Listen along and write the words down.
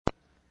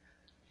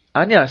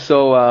Anja,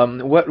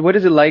 so what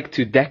is it like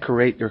to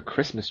decorate your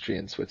Christmas tree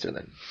in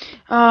Switzerland?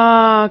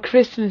 Ah,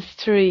 Christmas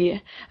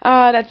tree.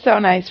 Ah, that's so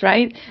nice,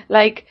 right?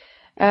 Like,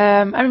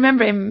 I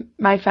remember in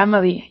my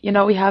family,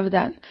 we have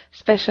that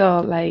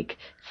special like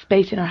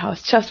space in our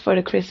house just for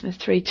the Christmas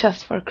tree,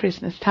 just for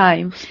Christmas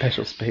time.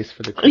 Special space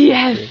for the Christmas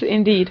Yes, tree.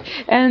 indeed.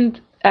 And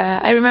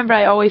I remember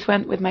I always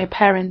went with my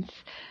parents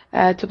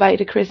to buy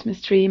the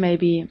Christmas tree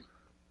maybe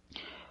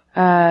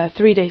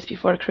 3 days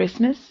before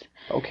Christmas.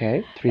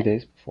 Okay, 3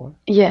 days before.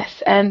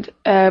 Yes, and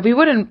we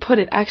wouldn't put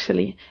it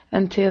actually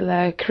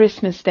until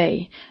Christmas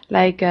Day.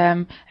 Like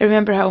I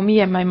remember how me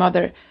and my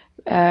mother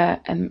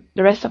and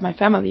the rest of my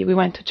family we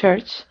went to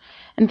church,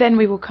 and then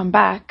we would come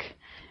back,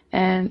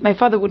 and my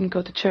father wouldn't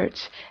go to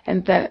church,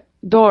 and the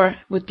door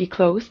would be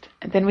closed,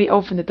 and then we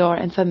open the door,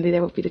 and suddenly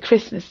there would be the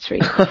Christmas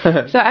tree.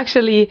 So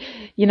actually,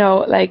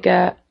 like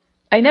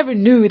I never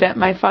knew that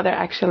my father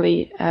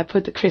actually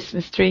put the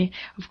Christmas tree.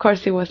 Of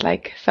course, it was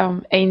like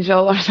some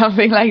angel or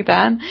something like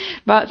that.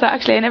 But so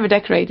actually, I never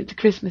decorated the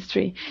Christmas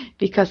tree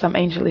because some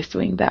angel is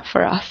doing that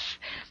for us,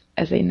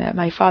 as in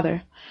my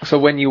father. So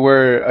when you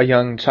were a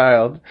young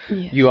child,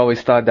 Yes. you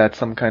always thought that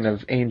some kind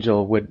of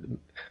angel would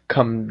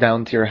come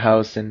down to your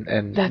house and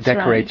That's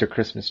decorate right. your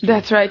Christmas tree.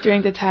 That's right.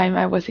 During the time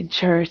I was in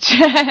church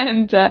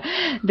and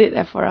did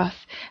that for us.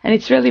 And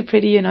it's really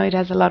pretty, it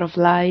has a lot of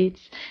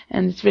lights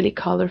and it's really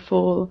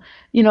colorful.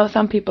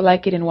 Some people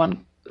like it in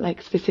one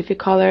like specific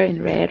color,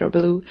 in red or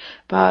blue,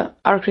 but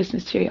our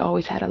Christmas tree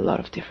always had a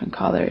lot of different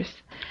colors.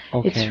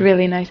 It's Okay.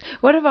 really nice.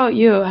 What about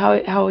you?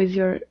 How is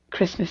your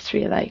Christmas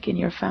tree like in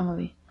your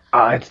family?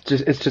 It's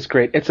just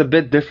great. It's a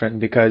bit different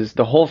because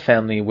the whole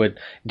family would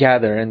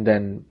gather and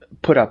then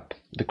put up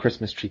the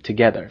Christmas tree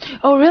together.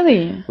 Oh,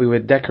 really? We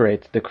would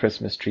decorate the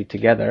Christmas tree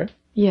together,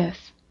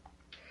 Yes.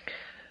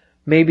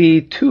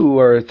 maybe 2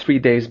 or 3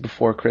 days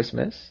before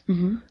Christmas.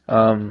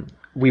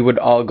 We would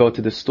all go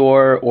to the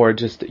store or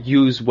just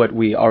use what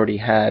we already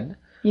had,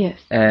 Yes.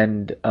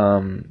 and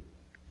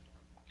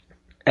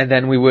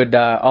then we would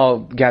all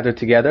gather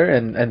together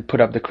and put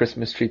up the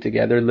Christmas tree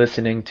together,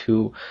 listening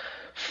to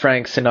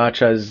Frank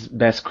Sinatra's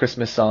best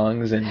Christmas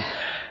songs. And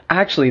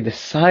actually, the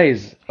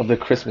size of the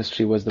Christmas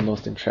tree was the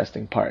most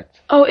interesting part.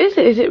 Oh, is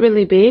it? Is it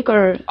really big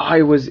or?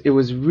 It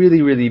was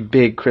really, really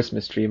big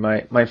Christmas tree.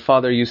 My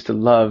father used to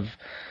love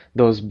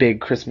those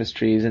big Christmas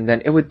trees, and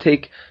then it would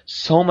take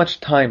so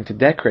much time to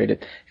decorate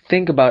it.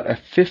 Think about a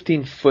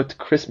 15-foot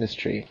Christmas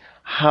tree.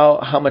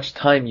 How much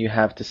time you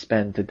have to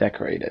spend to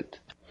decorate it.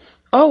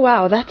 Oh,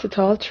 wow, that's a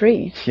tall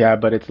tree. Yeah,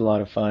 but it's a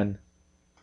lot of fun.